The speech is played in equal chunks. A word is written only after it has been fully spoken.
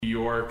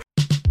York.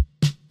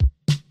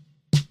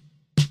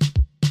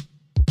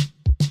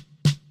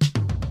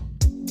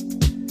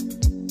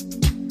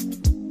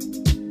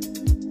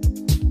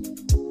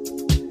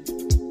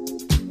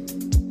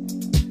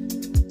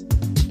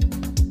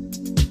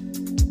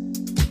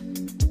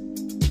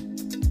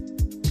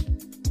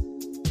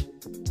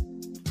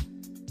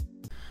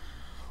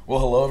 Well,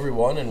 hello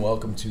everyone, and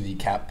welcome to the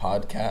CAP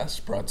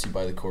Podcast, brought to you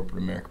by the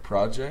Corporate America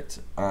Project.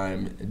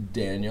 I'm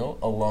Daniel,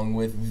 along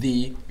with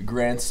the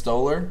Grant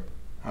Stoller.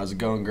 How's it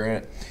going,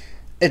 Grant?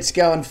 It's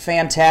going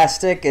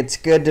fantastic. It's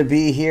good to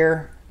be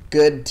here.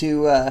 Good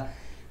to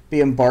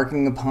be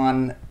embarking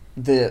upon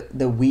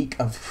the week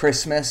of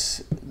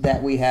Christmas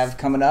that we have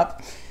coming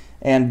up,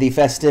 and the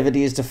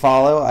festivities to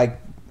follow. I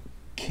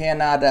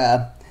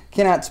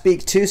cannot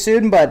speak too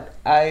soon, but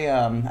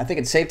I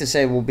think it's safe to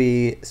say we'll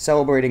be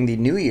celebrating the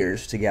New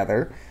Year's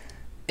together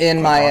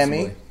in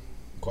Miami.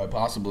 Quite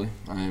possibly.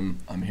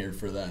 I'm here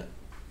for that.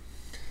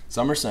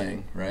 Some are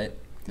saying, right,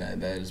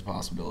 that is a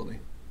possibility.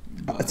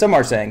 But some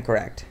are saying,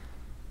 correct.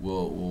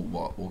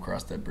 We'll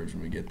cross that bridge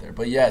when we get there.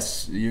 But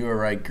yes, you are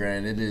right,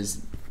 Grant. It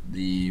is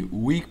the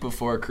week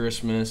before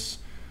Christmas,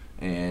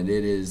 and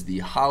it is the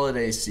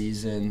holiday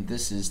season.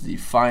 This is the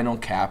final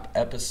CAP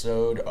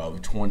episode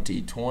of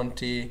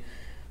 2020.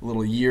 A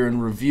little year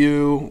in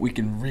review. We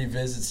can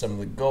revisit some of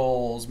the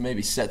goals,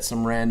 maybe set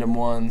some random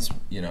ones.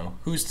 You know,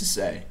 who's to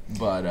say?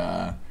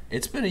 But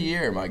it's been a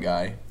year, my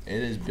guy.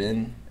 It has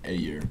been a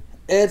year.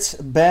 It's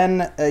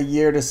been a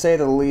year, to say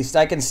the least.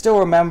 I can still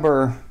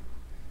remember,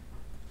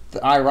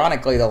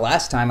 ironically, the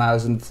last time I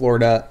was in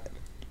Florida.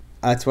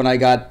 That's when I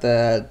got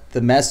the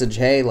message,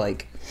 hey,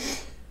 like,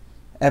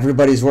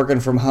 everybody's working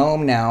from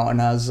home now. And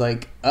I was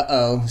like,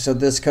 uh-oh, so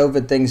this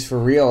COVID thing's for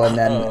real. And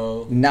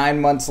then 9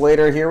 months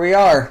later, here we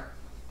are.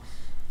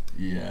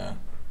 Yeah,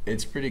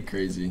 it's pretty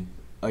crazy.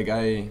 Like,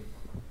 I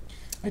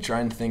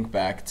try and think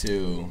back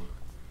to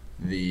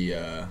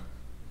the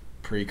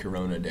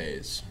pre-corona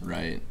days,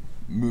 right?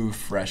 Moved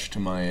fresh to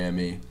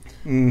Miami.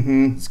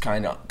 Mm-hmm. It's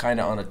kind of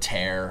on a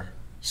tear.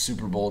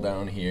 Super Bowl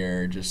down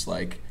here, just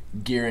like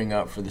gearing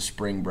up for the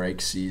spring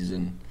break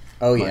season.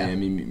 Oh, yeah.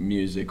 Miami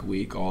Music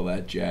Week, all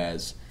that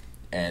jazz.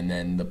 And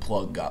then the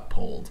plug got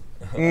pulled.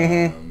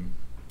 Mm-hmm.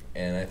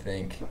 And I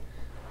think,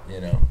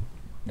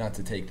 not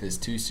to take this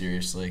too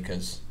seriously,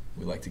 because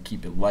we like to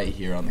keep it light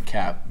here on the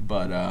CAP,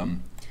 but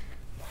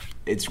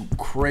it's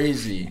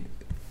crazy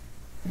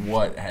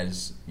what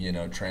has,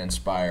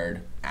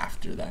 transpired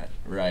after that,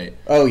 right?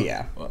 Oh,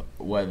 yeah.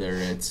 Whether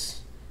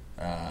it's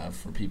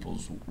for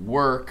people's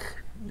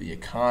work, the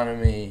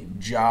economy,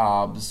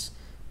 jobs,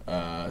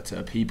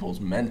 to people's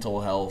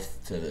mental health,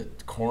 to the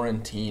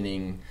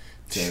quarantining,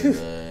 to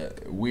the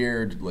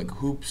weird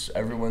hoops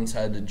everyone's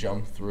had to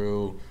jump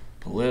through,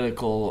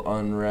 political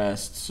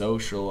unrest,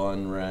 social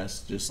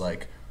unrest, just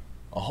like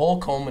a whole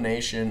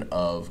culmination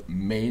of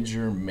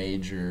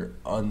major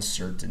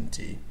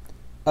uncertainty.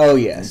 Oh,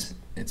 yes.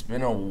 It's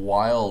been a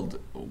wild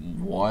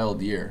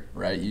year,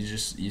 right?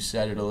 You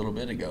said it a little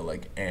bit ago,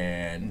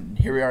 and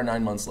here we are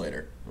 9 months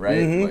later,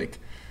 right?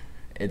 Mm-hmm.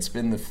 It's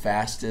been the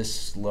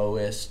fastest,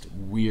 slowest,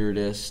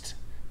 weirdest,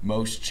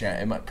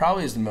 it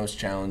probably is the most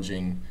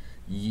challenging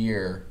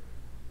year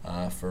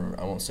for,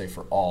 I won't say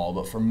for all,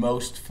 but for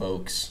most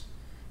folks,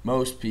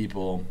 most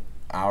people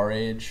our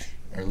age,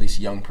 or at least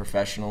young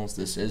professionals.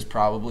 This has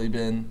probably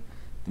been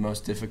the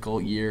most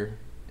difficult year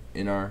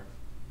in our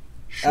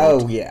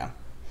short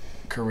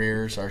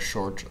careers, our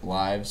short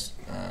lives.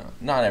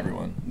 Not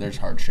everyone. There's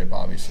hardship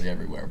obviously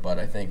everywhere, but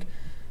I think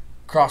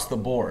across the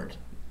board,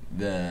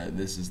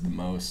 this is the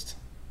most,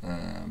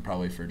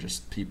 probably for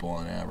just people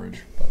on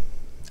average. But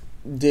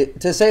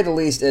to say the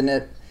least, and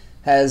it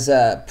has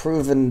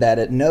proven that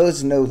it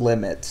knows no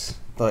limits.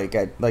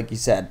 Like you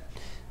said,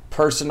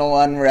 personal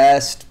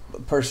unrest,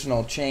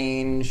 personal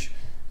change.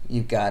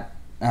 You've got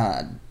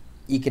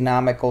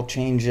economical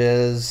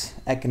changes,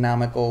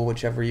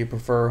 whichever you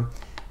prefer.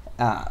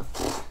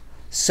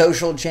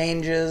 Social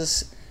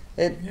changes.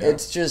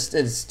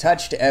 It's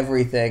touched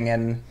everything,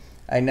 and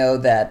I know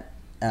that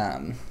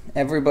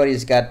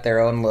everybody's got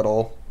their own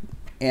little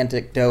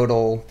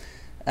anecdotal.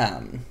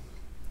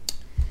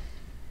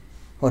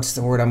 What's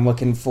the word I'm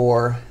looking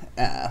for?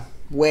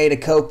 Way to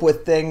cope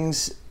with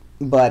things.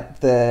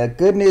 But the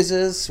good news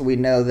is we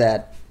know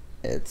that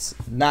it's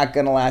not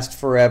going to last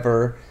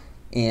forever.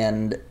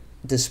 And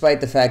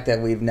despite the fact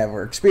that we've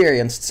never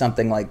experienced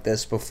something like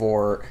this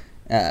before,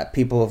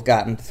 people have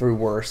gotten through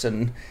worse.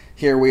 And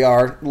here we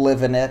are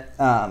living it.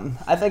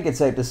 I think it's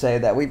safe to say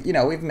that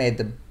we've made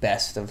the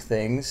best of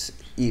things,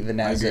 even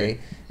as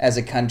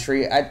a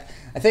country. I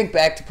think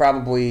back to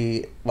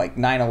probably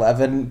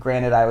 9/11.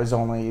 Granted, I was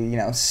only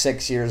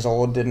 6 years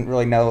old, didn't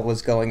really know what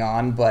was going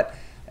on, but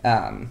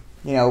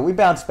we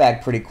bounced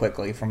back pretty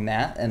quickly from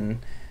that, and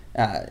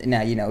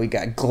now we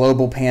got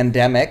global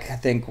pandemic. I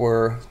think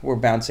we're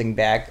bouncing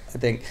back. I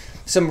think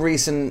some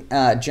recent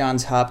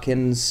Johns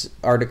Hopkins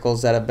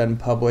articles that have been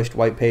published,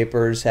 white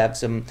papers, have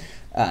some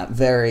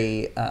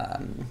very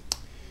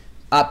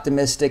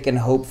optimistic and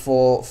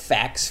hopeful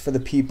facts for the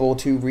people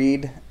to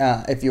read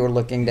if you're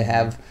looking to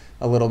have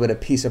a little bit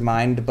of peace of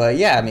mind. But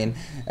yeah, I mean,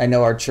 I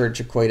know our church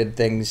equated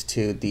things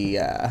to the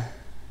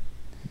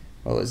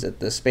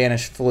the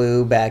Spanish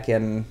flu back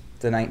in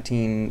the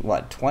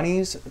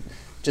 20s,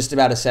 just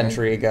about a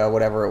century ago,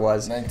 whatever it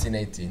was.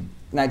 1918.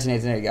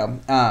 1918. There you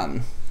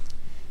go.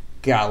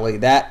 Golly,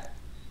 that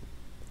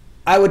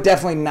I would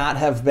definitely not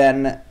have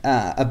been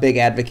a big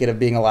advocate of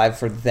being alive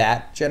for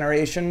that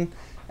generation.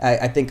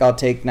 I think I'll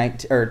take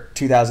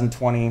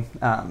 2020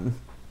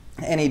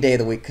 any day of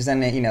the week, because then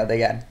they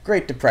got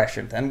Great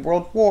Depression, then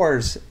World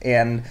Wars,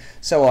 and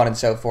so on and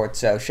so forth.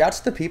 So shouts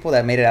to the people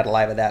that made it out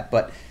alive of that.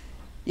 But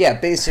yeah,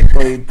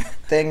 basically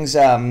things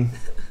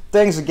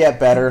would get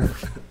better.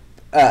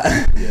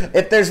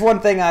 If there's one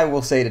thing I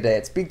will say today,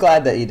 it's be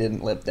glad that you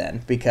didn't live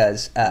then,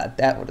 because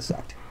that would have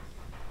sucked.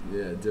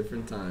 Yeah,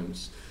 different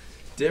times.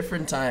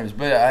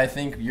 But I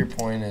think your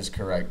point is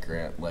correct,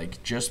 Grant.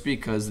 Like, just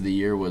because the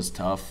year was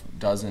tough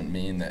doesn't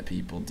mean that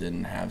people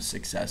didn't have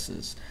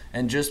successes.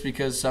 And just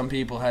because some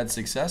people had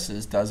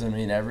successes doesn't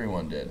mean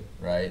everyone did,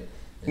 right?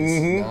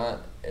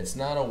 It's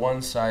not a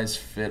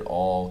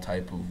one-size-fit-all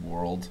type of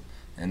world,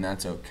 and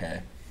that's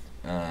okay.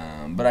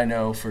 But I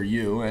know for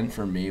you and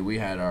for me, we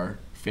had our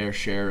fair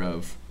share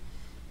of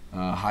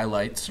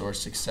highlights or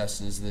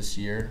successes this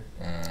year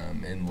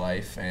in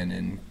life and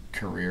in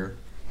career.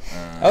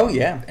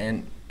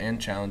 And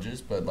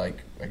challenges, but I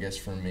guess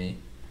for me,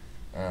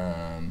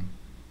 got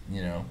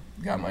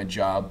my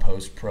job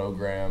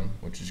post-program,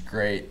 which is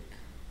great.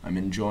 I'm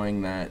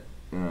enjoying that.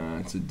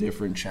 It's a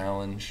different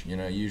challenge.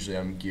 Usually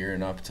I'm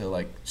gearing up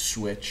to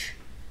switch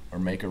or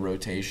make a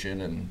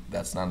rotation, and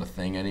that's not a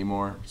thing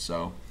anymore.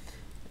 So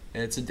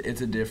it's a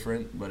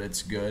different, but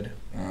it's good.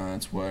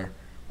 It's where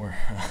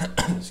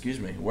excuse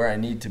me, where I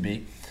need to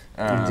be.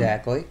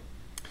 Exactly.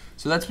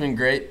 So that's been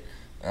great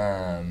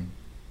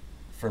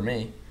for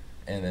me.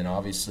 And then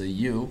obviously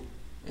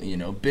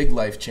big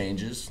life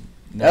changes.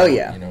 No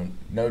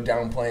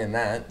downplaying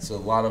that. So a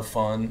lot of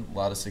fun, a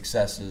lot of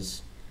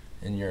successes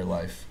in your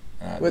life.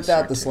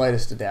 Without the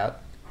slightest doubt.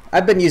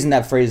 I've been using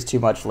that phrase too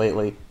much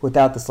lately.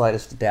 Without the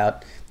slightest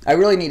doubt. I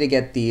really need to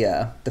get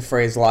the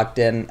phrase locked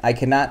in. I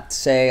cannot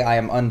say I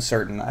am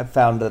uncertain. I've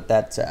found that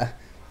that's a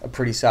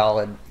pretty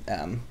solid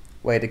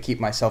way to keep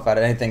myself out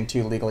of anything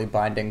too legally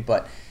binding.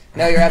 But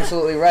no, you're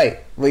absolutely right.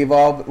 We've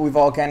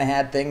all kind of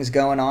had things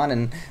going on,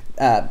 and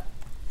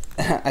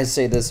I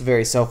say this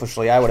very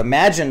selfishly. I would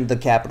imagine the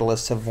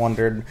capitalists have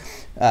wondered,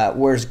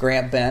 where's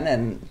Grant been?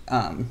 And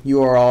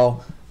you are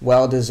all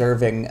well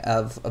deserving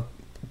of a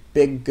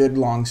big, good,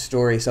 long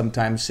story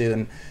sometime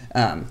soon.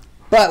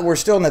 But we're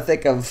still in the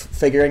thick of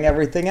figuring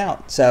everything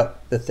out. So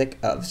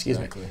excuse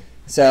me.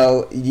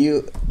 So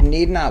you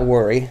need not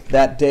worry.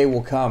 That day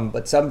will come.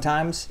 But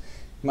sometimes,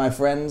 my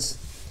friends,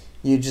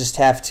 you just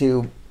have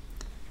to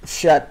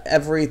shut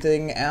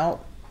everything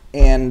out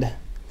and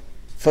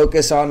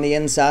focus on the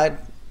inside.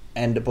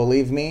 And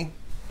believe me,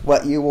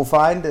 what you will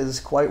find is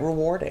quite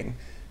rewarding.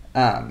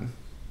 How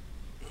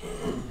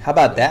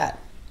about that?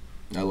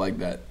 I like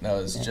that. That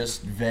was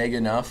just vague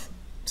enough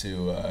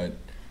to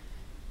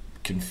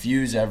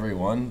confuse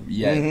everyone,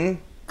 yet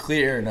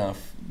clear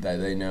enough that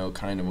they know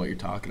kind of what you're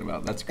talking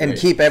about. That's great. And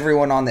keep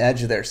everyone on the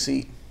edge of their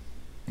seat.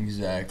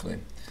 Exactly.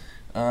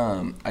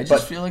 I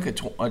just feel like a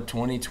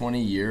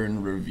 2020 year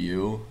in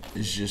review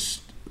is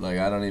just, I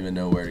don't even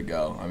know where to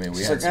go. I mean,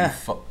 we had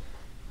some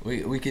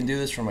We can do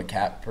this from a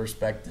cap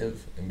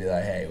perspective and be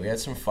like, hey, we had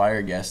some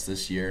fire guests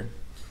this year.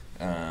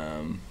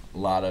 A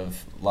lot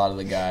of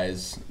the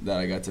guys that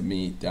I got to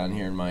meet down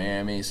here in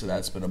Miami, so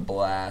that's been a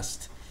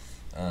blast.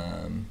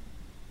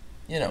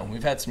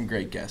 We've had some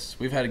great guests.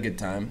 We've had a good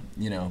time.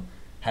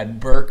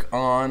 Had Burke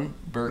on.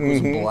 Burke was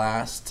a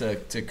blast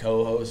to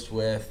co-host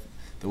with.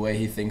 The way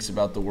he thinks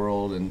about the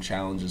world and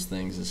challenges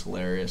things is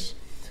hilarious.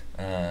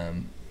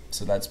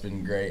 So that's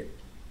been great.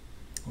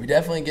 We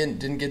definitely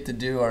didn't get to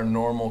do our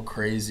normal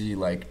crazy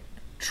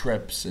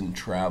trips and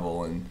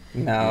travel and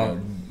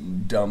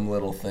dumb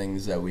little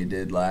things that we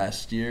did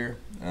last year,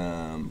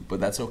 but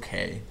that's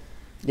okay.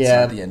 It's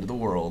not the end of the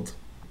world.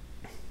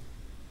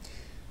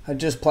 I'm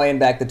just playing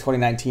back the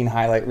 2019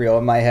 highlight reel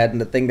in my head,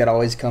 and the thing that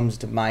always comes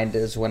to mind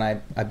is when I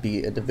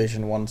beat a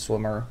Division I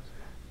swimmer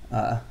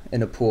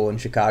in a pool in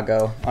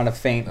Chicago on a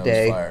faint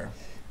day. That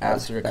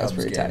was fire. After a Cubs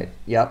pretty game. tight.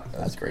 Yep,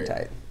 that's pretty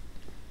tight.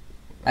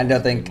 I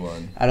don't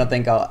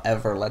think I'll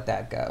ever let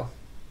that go.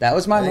 That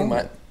was my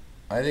moment.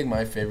 I think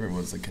my favorite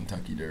was the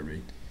Kentucky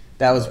Derby.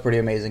 That was pretty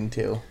amazing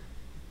too.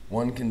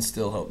 One can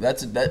still hope.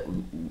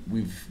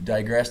 We've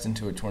digressed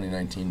into a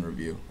 2019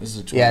 review. This is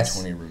a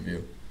 2020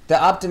 review.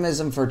 The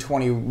optimism for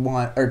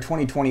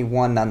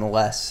 2021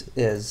 nonetheless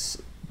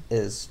is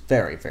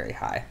very, very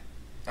high.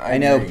 I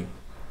agree.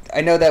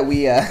 I know that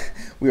we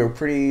were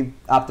pretty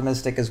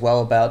optimistic as well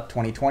about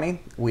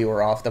 2020. We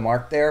were off the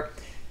mark there.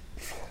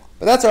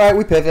 But that's all right.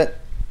 We pivot.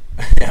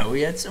 Yeah,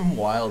 we had some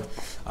wild.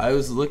 I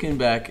was looking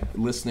back,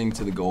 listening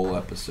to the goal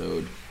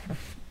episode.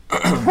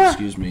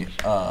 Excuse me,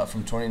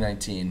 from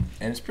 2019,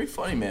 and it's pretty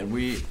funny,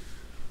 man.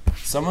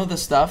 Some of the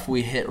stuff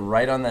we hit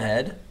right on the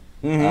head.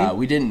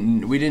 We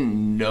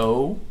didn't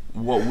know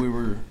what we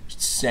were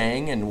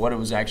saying and what it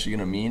was actually going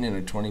to mean in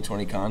a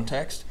 2020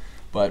 context.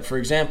 But for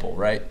example,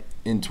 right,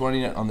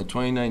 on the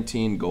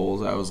 2019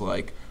 goals, I was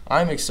like,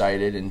 I'm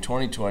excited in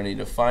 2020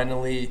 to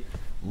finally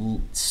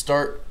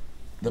start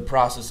the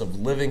process of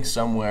living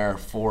somewhere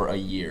for a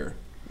year.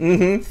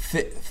 Mm-hmm.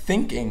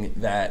 Thinking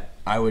that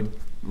I would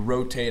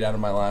rotate out of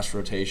my last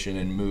rotation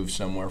and move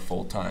somewhere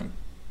full time.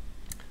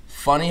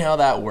 Funny how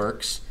that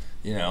works.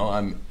 You know,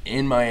 I'm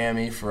in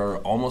Miami for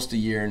almost a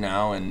year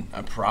now, and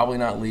I'm probably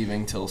not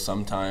leaving till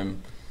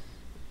sometime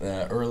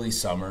early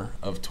summer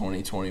of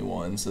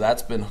 2021. So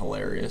that's been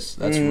hilarious.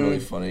 That's really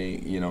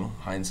funny. You know,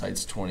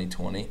 hindsight's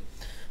 2020.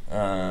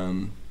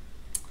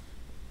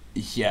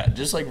 Yeah,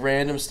 just like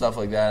random stuff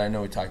like that. I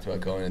know we talked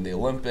about going to the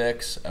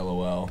Olympics.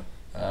 LOL.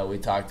 We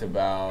talked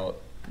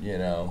about, you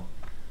know,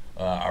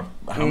 how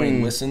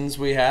many listens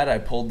we had. I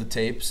pulled the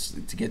tapes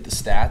to get the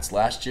stats.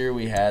 Last year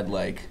we had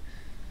like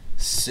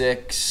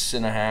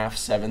 6,500,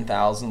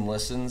 7,000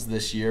 listens.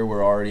 This year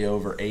we're already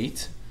over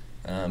 8.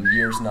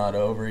 Year's not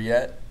over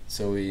yet,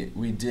 so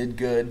we did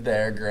good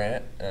there,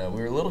 Grant.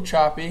 We were a little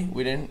choppy.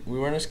 We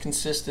weren't as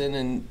consistent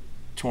in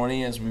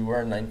 20 as we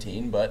were in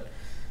 19, but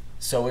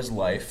so is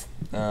life.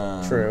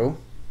 True.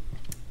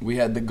 We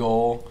had the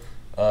goal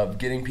of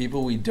getting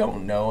people we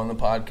don't know on the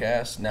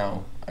podcast.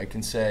 Now, I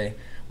can say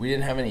we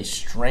didn't have any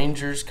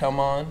strangers come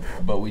on,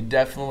 but we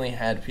definitely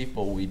had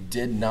people we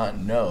did not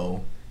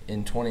know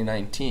in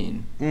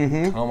 2019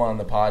 come on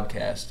the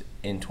podcast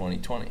in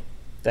 2020.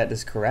 That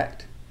is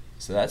correct.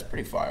 So that's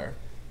pretty fire.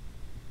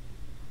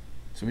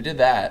 So we did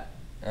that.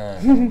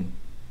 That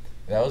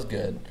was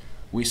good.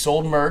 We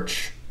sold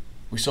merch.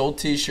 We sold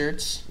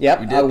T-shirts. Yep,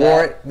 we did I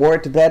wore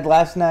it to bed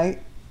last night.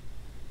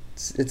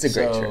 It's a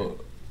great shirt. So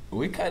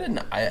we kind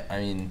of, I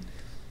mean,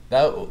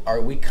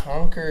 we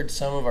conquered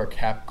some of our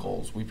cap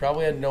goals. We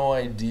probably had no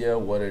idea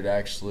what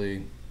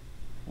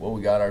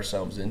we got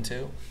ourselves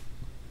into,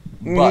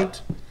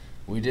 but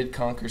we did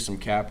conquer some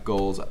cap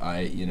goals.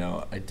 I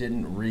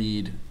didn't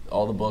read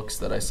all the books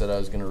that I said I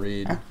was going to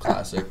read.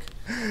 Classic.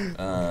 Same.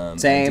 I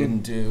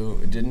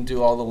didn't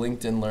do all the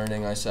LinkedIn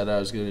learning I said I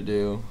was going to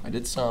do. I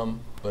did some,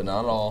 but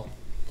not all.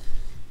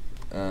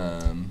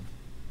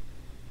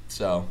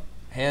 So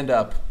hand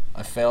up.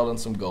 I failed on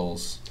some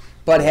goals.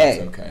 But hey,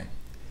 that's okay.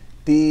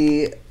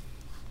 The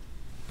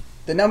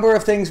number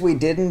of things we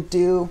didn't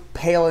do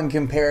pale in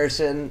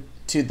comparison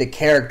to the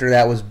character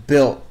that was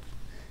built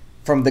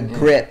from the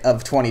grit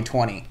of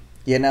 2020.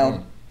 You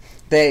know,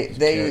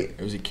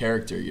 it was a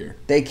character year.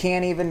 They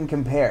can't even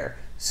compare.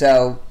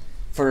 So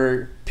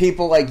for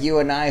people like you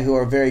and I who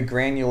are very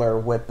granular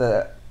with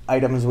the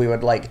items we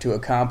would like to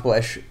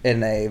accomplish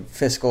in a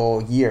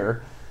fiscal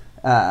year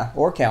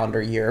or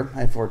calendar year,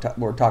 if we're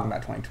talking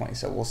about 2020,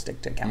 so we'll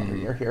stick to calendar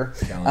year here.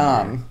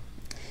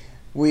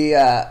 We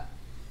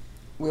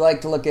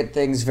like to look at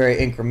things very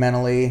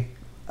incrementally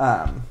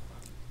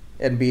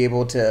and be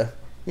able to,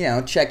 you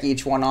know, check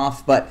each one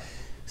off. But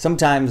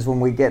sometimes when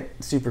we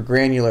get super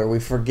granular, we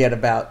forget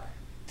about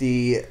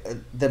the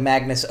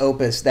magnus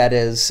opus that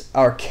is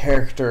our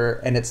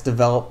character and its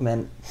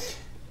development.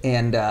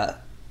 And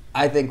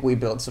I think we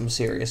built some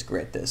serious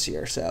grit this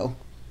year. So,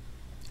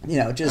 you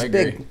know, just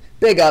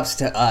big ups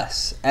to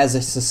us as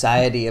a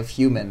society of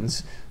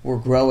humans. We're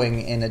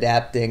growing and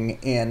adapting,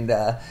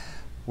 and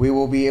we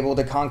will be able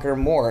to conquer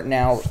more.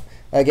 Now,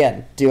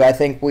 again, do I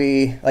think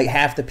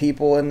half the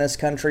people in this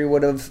country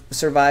would have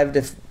survived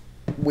if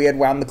we had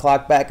wound the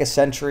clock back a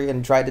century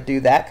and tried to do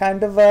that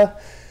kind of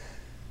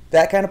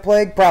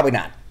plague? Probably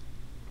not.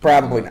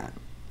 Probably not.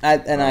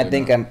 I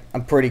think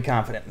I'm pretty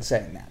confident in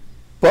saying that.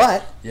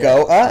 But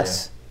go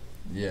us.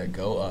 Yeah,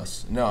 go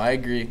us. No, I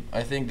agree.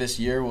 I think this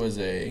year was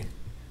a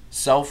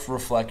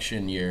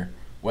self-reflection year,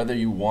 whether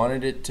you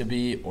wanted it to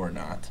be or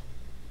not.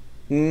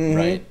 Mm-hmm.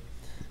 Right?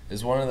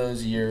 It's one of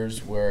those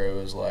years where it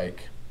was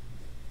like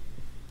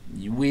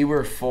we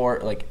were for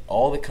like a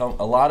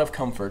lot of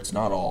comforts,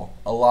 not all,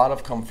 a lot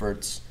of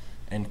comforts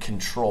and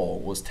control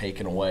was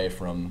taken away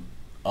from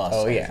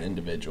us as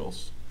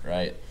individuals,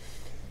 right?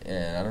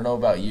 And I don't know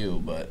about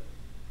you, but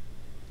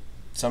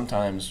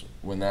sometimes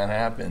when that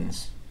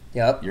happens,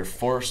 you're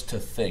forced to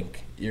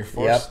think. You're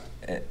forced.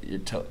 You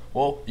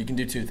can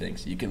do two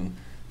things. You can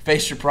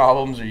face your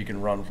problems, or you can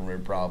run from your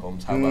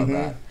problems. How about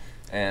that?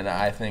 And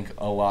I think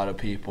a lot of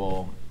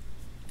people,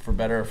 for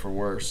better or for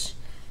worse,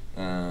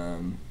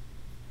 were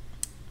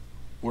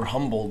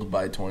humbled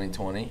by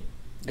 2020,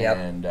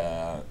 and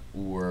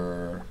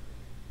were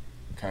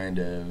kind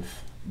of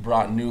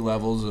brought new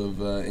levels of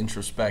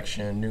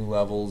introspection, new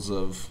levels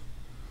of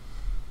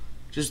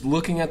just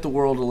looking at the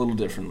world a little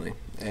differently.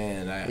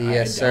 And I do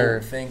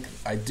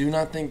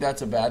not think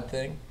that's a bad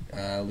thing,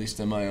 at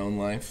least in my own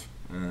life.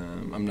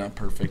 I'm not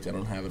perfect. I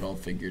don't have it all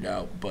figured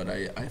out, but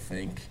I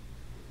think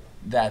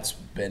that's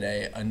been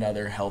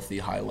another healthy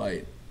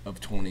highlight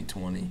of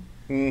 2020,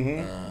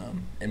 in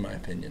my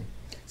opinion.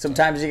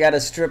 Sometimes you got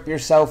to strip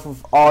yourself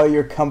of all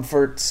your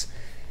comforts,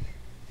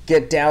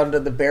 get down to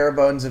the bare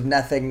bones of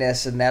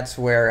nothingness, and that's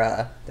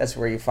where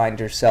you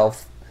find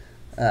yourself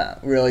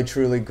really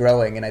truly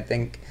growing. And I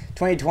think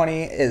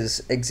 2020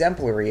 is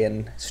exemplary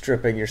in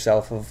stripping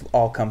yourself of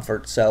all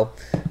comfort. So,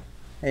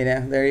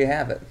 there you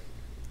have it.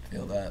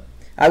 Feel that.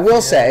 I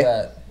will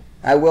say,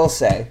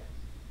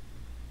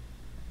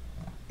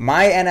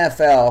 my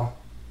NFL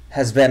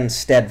has been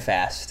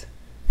steadfast.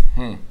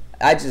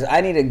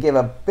 I need to give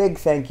a big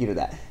thank you to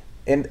that.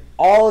 In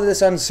all of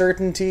this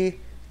uncertainty,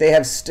 they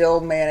have still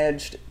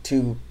managed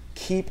to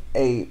keep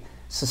a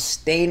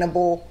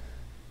sustainable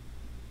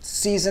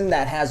season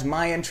that has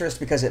my interest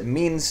because it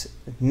means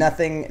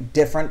nothing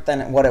different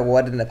than what it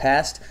would in the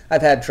past.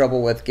 I've had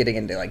trouble with getting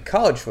into like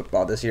college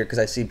football this year because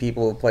I see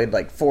people who played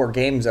like 4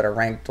 games that are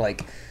ranked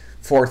like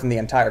 4th in the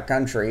entire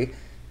country.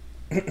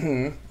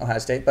 Ohio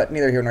State, but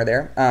neither here nor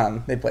there.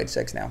 They played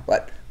 6 now,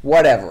 but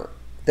whatever.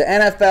 The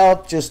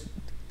NFL,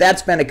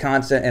 that's been a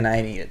constant, and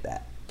I needed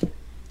that.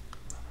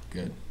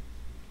 Good.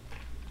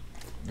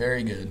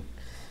 Very good.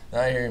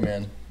 I hear you,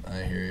 man.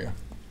 I hear you.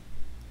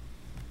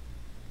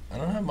 I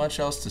don't have much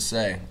else to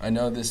say. I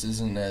know this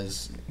isn't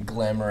as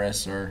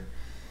glamorous or,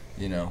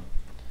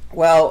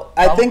 Well,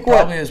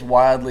 probably as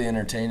wildly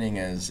entertaining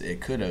as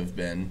it could have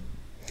been.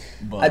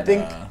 But I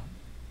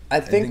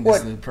think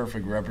this is the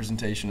perfect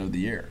representation of the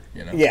year.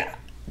 Yeah.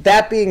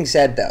 That being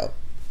said, though,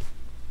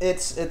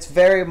 it's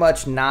very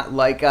much not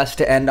like us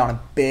to end on a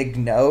big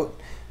note.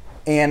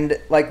 And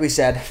like we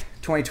said,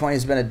 2020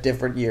 has been a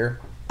different year.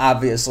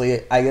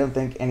 Obviously, I don't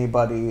think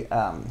anybody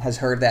has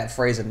heard that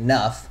phrase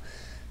enough.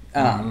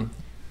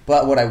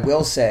 But what I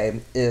will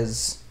say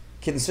is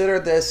consider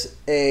this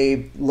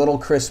a little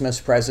Christmas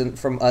present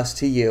from us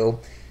to you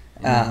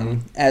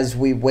as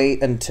we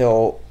wait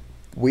until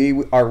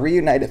we are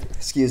reunited.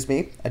 Excuse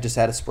me, I just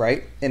had a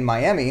Sprite in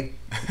Miami,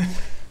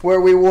 where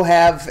we will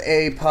have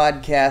a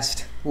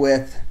podcast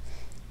with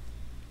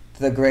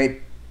the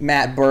great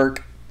Matt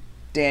Burke,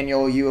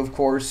 Daniel, you of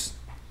course,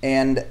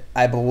 and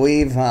I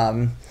believe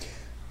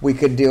we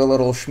could do a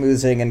little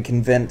schmoozing and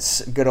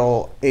convince good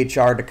old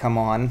HR to come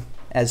on,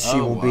 as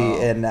she will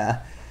be in,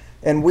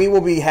 and we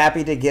will be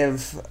happy to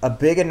give a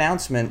big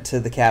announcement to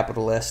the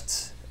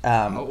capitalists.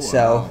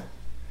 So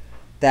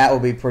that will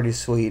be pretty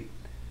sweet.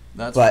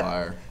 That's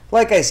fire.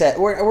 Like I said,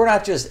 we're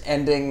not just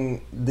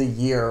ending the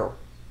year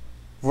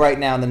right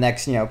now in the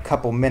next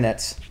couple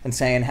minutes and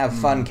saying have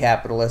fun,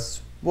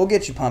 capitalists. We'll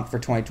get you pumped for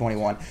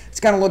 2021. It's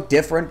going to look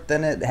different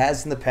than it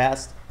has in the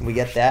past. We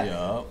get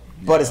that.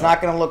 But it's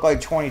not going to look like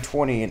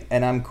 2020,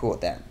 and I'm cool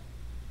with that.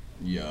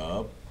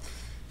 Yep.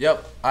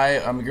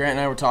 Grant and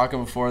I were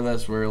talking before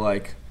this. We're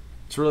like,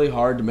 it's really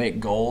hard to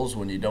make goals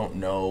when you don't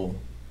know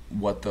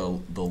what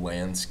the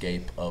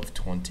landscape of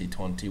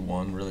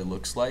 2021 really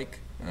looks like.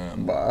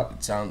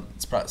 It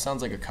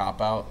sounds like a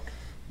cop out,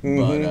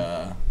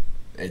 but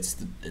it's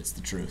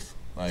the truth.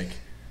 Like,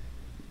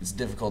 it's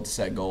difficult to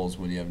set goals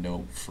when you have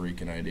no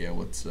freaking idea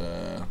what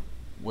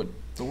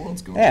the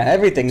world's going. Yeah,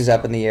 everything's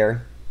up in the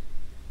air.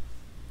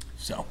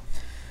 So,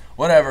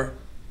 whatever.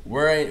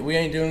 We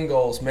ain't doing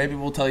goals. Maybe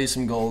we'll tell you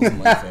some goals in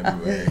like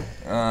February.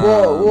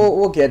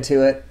 We'll get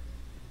to it.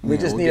 We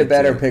just need a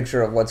better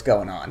picture of what's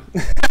going on.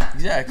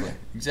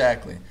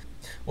 Exactly.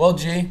 Well,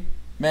 G,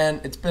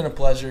 man, it's been a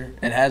pleasure.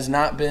 It has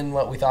not been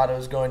what we thought it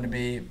was going to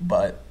be,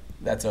 but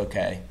that's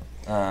okay.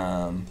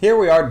 Here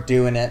we are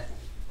doing it.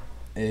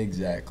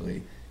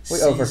 Exactly.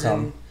 We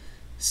overcome.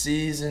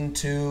 Season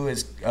 2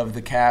 of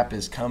the Cap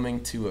is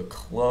coming to a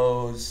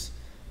close.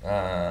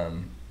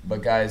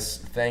 But guys,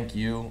 thank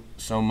you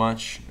so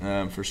much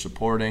for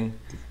supporting.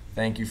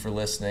 Thank you for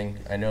listening.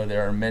 I know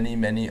there are many,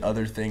 many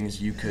other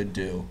things you could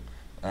do.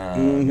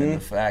 And the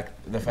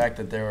fact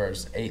that there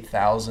was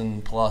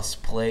 8,000 plus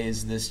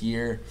plays this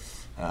year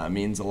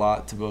means a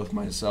lot to both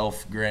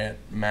myself, Grant,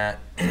 Matt,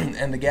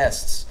 and the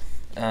guests.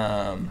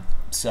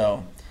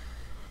 So,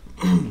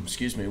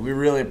 excuse me. We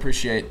really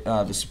appreciate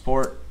the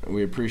support.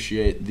 We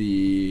appreciate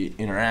the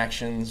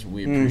interactions.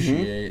 We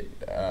appreciate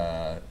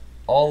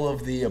all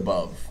of the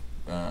above.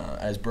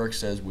 As Burke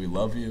says, we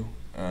love you.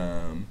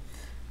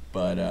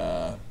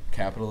 But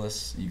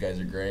capitalists, you guys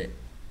are great.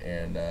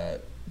 And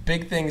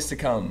big things to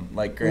come,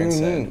 like Grant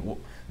said.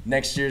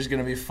 Next year's going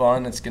to be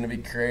fun. It's going to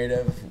be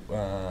creative.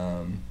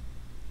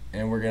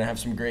 And we're going to have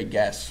some great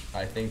guests.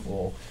 I think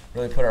we'll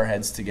really put our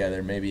heads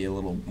together, maybe a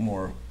little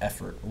more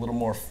effort, a little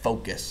more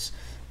focus,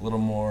 a little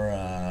more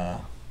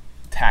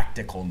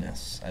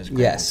tacticalness, as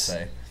Grant would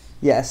say.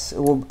 Yes, a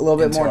little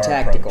bit more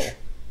tactical.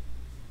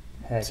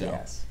 Heck so,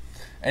 yes.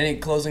 Any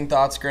closing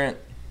thoughts, Grant?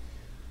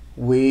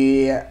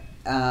 We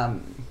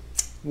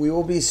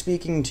will be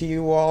speaking to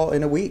you all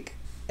in a week,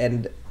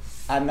 and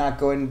I'm not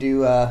going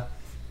to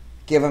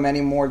give them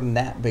any more than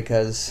that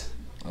because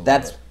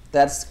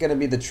that's going to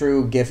be the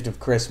true gift of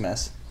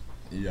Christmas.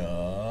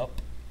 Yup.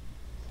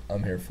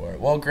 I'm here for it.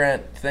 Well,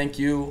 Grant, thank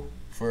you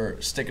for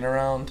sticking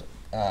around.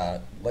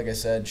 Like I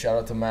said, shout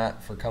out to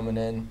Matt for coming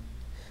in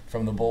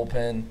from the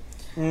bullpen.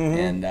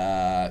 And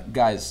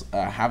guys,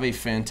 have a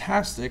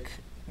fantastic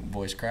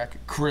voice crack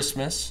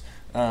Christmas.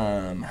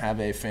 Have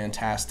a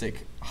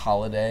fantastic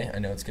holiday. I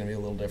know it's going to be a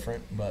little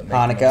different, but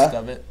make the most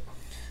of it.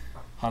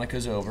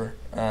 Hanukkah's over.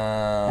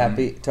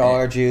 Happy to all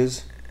our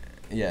Jews.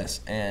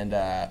 Yes, and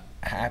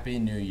Happy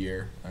New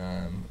Year,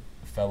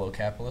 fellow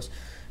capitalists.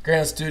 Grant,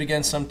 let's do it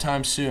again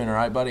sometime soon, all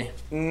right, buddy?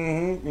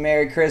 Mm-hmm.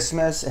 Merry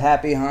Christmas,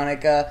 Happy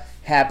Hanukkah,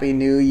 Happy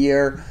New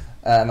Year.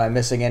 Am I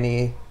missing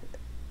any?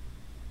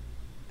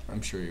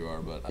 I'm sure you are,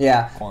 but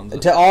yeah.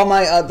 Kwanzaa. To all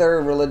my other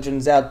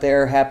religions out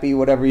there, happy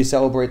whatever you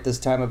celebrate this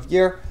time of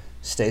year.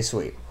 Stay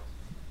sweet.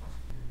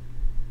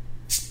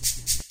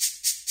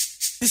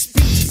 This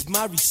speech is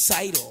my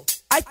recital.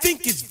 I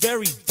think it's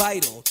very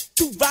vital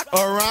to rock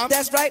around.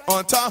 That's right.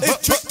 On time.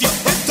 It's tricky.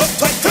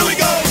 Here we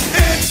go.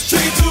 It's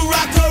tricky to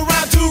rock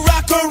around. To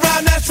rock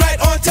around. That's right.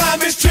 On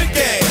time. It's tricky.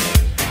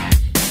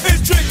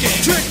 It's tricky.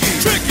 Tricky.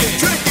 Tricky.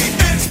 Tricky.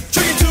 It's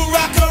tricky to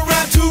rock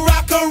around. To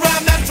rock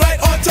around. That's right.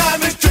 On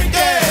time. It's tricky.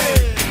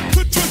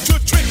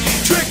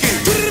 Tricky.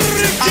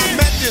 I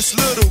met this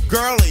little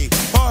girlie.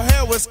 Her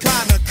hair was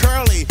kinda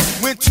curly.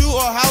 Went to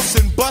her house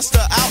and bust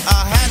her out.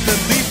 I had to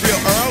leave real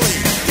early.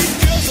 These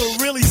girls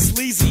are really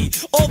sleazy.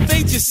 All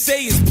they just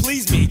say is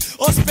please me,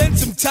 or spend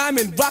some time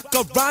and rock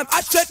a rhyme.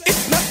 I said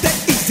it's not that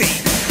easy.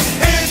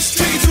 It's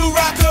tricky to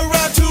rock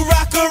around. To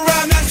rock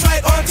around. That's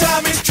right. On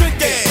time. It's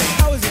tricky.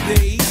 How is it,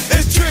 D?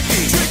 It's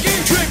tricky. Tricky.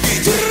 Tricky.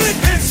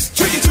 It's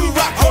tricky to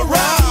rock around.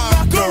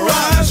 Rock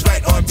around. That's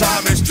right. On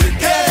time. It's tricky.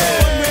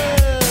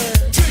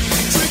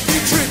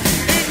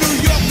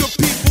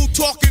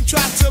 Talking,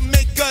 try to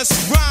make us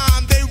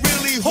rhyme. They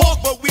really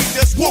hawk, but we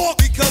just walk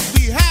because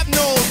we have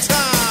no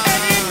time.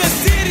 And in the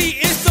city,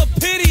 it's a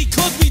pity,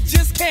 cause we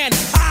just can't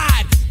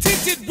hide.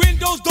 Tinted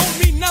windows don't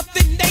mean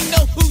nothing, they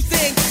know who's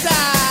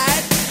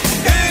inside.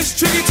 And it's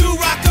tricky to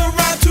rock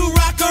around,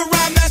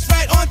 that's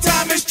right, on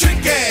time it's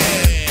tricky.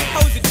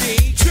 How is it,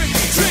 D?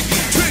 Tricky, tricky,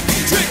 tricky,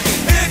 tricky.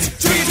 It's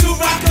tricky to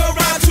rock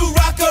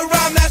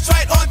around, that's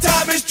right, on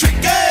time it's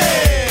tricky.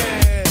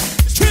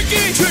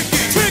 Tricky,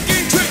 tricky, tricky,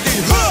 tricky,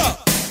 huh?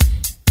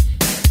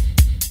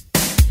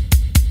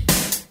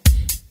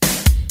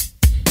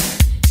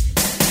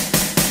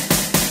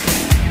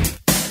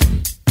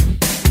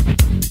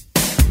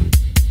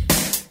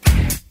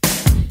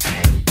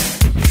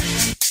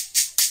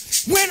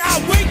 When I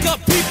wake up,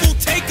 people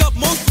take up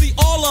mostly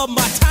all of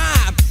my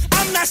time.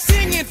 I'm not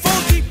singing,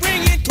 phone keep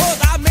ringing, cause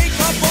I make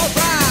up a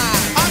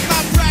rhyme. I'm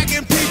not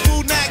bragging,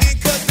 people nagging,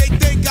 cause they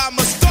think I'm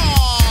a star.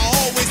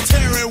 Always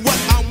tearing what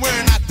I'm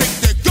wearing, I think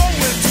they're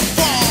going too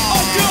far.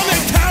 A girl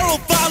named Carol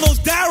follows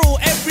Daryl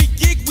every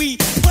gig we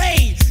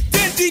play.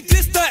 Then she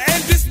dissed her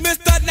and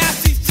dismissed her, now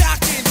she's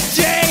shocking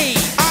Jay.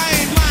 I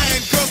ain't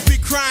lying, girls be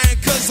crying,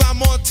 cause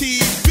I'm on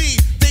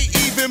TV. They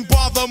even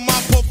bother my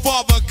poor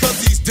father,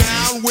 cause he's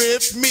down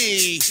with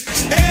me.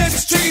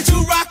 It's tricky to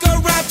rock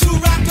around,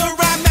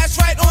 that's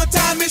right, on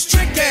time it's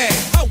tricky.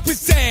 How is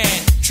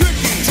that?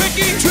 Tricky,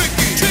 Tricky,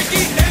 tricky,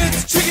 tricky,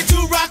 it's tricky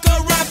to rock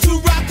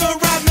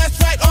around, that's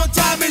right, on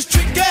time it's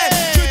tricky.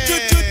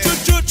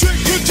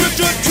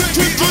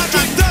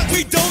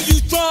 We don't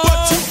use drugs,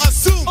 but to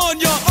assume on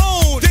your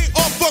own, they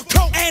offer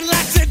coke and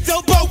lots of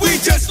dope, but we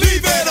just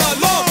leave it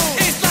alone.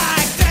 It's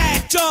like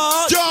that,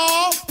 George.